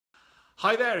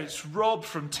Hi there, it's Rob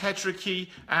from Tetrakey,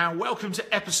 and welcome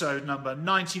to episode number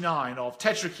 99 of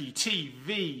Tetrakey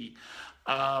TV.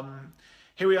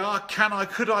 Here we are.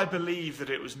 Could I believe that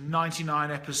it was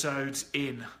 99 episodes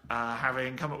in,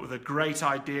 having come up with a great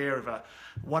idea of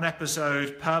one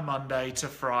episode per Monday to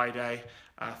Friday,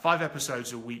 5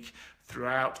 episodes a week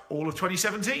throughout all of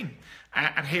 2017.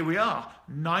 And here we are,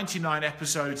 99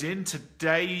 episodes in.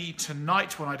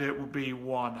 Tonight when I do it will be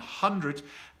 100.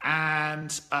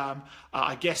 And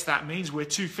I guess that means we're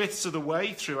 2/5 of the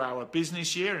way through our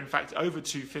business year. In fact, over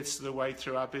 2/5 of the way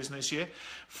through our business year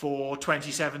for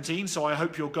 2017. So I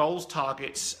hope your goals,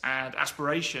 targets, and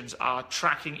aspirations are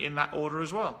tracking in that order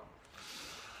as well.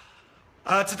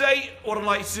 Today, what I'd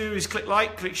like to do is click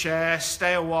like, click share,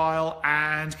 stay a while,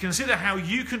 and consider how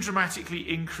you can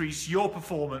dramatically increase your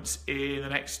performance in the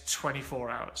next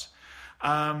 24 hours.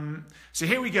 So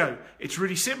here we go. It's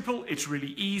really simple, it's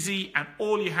really easy, and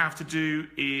all you have to do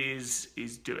is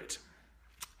do it.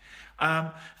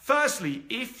 Firstly,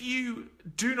 if you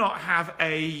do not have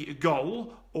a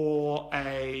goal or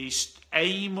a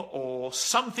aim or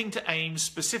something to aim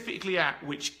specifically at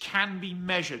which can be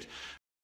measured